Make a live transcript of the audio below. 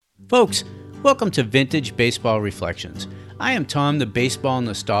Folks, welcome to Vintage Baseball Reflections. I am Tom, the baseball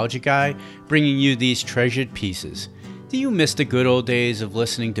nostalgia guy, bringing you these treasured pieces. Do you miss the good old days of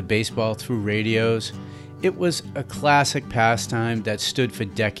listening to baseball through radios? It was a classic pastime that stood for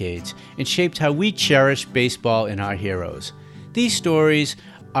decades and shaped how we cherish baseball and our heroes. These stories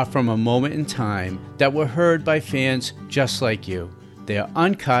are from a moment in time that were heard by fans just like you. They are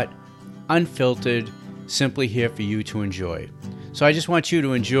uncut, unfiltered, simply here for you to enjoy. So I just want you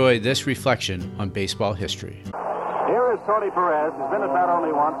to enjoy this reflection on baseball history. Here is Tony Perez. He's been at bat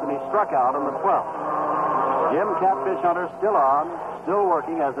only once, and he struck out in the 12th. Jim Catfish Hunter still on, still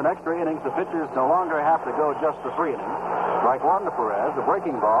working. As the next 3 innings, the pitchers no longer have to go just for 3 innings. Strike one to Perez, a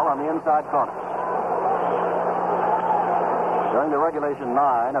breaking ball on the inside corner. During the regulation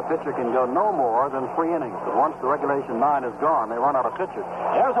 9, a pitcher can go no more than 3 innings. But once the regulation 9 is gone, they run out of pitchers.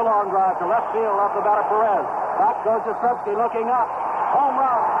 There's a long drive to left field off the batter Perez. Back goes Yastrzemski looking up. Home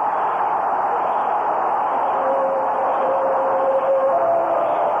run.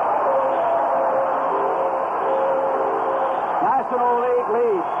 National League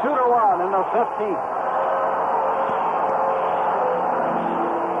leads 2-1 in the 15th.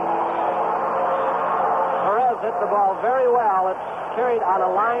 Perez hit the ball very well. It carried on a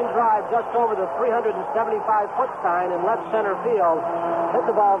line drive just over the 375-foot sign in left center field. Hit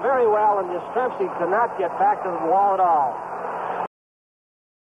the ball very well, and Yastrzemski could not get back to the wall at all.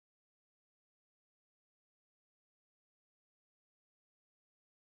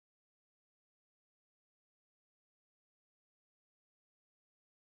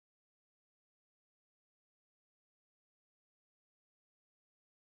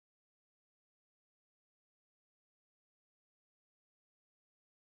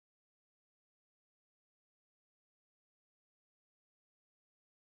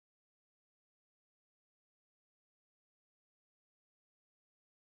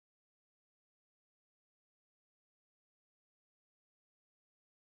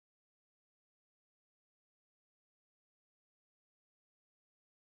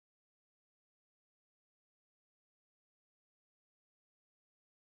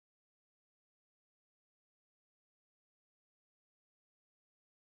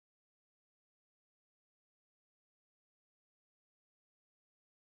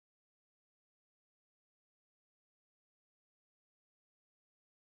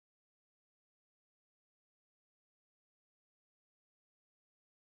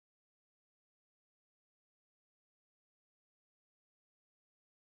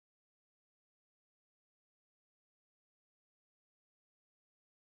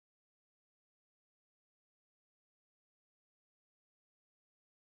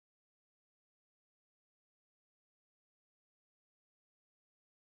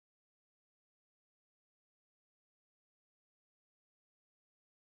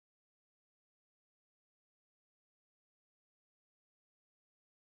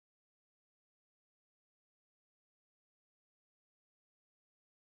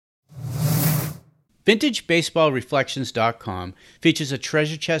 VintageBaseballReflections.com features a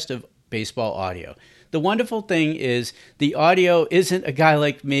treasure chest of baseball audio. The wonderful thing is the audio isn't a guy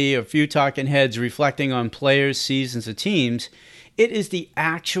like me or a few talking heads reflecting on players, seasons, or teams. It is the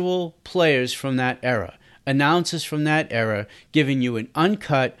actual players from that era, announcers from that era, giving you an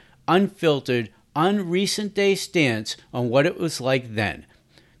uncut, unfiltered, unrecent day stance on what it was like then.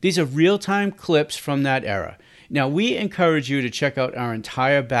 These are real-time clips from that era. Now, we encourage you to check out our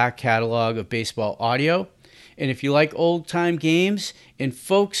entire back catalog of baseball audio. And if you like old-time games, and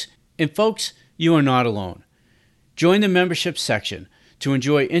folks, you are not alone. Join the membership section to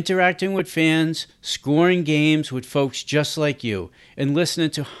enjoy interacting with fans, scoring games with folks just like you, and listening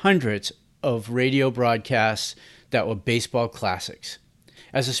to hundreds of radio broadcasts that were baseball classics.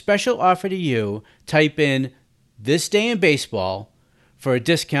 As a special offer to you, type in "This Day in Baseball" for a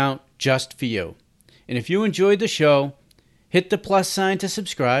discount just for you. And if you enjoyed the show, hit the plus sign to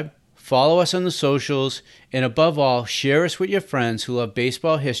subscribe, follow us on the socials, and above all, share us with your friends who love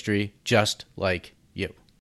baseball history just like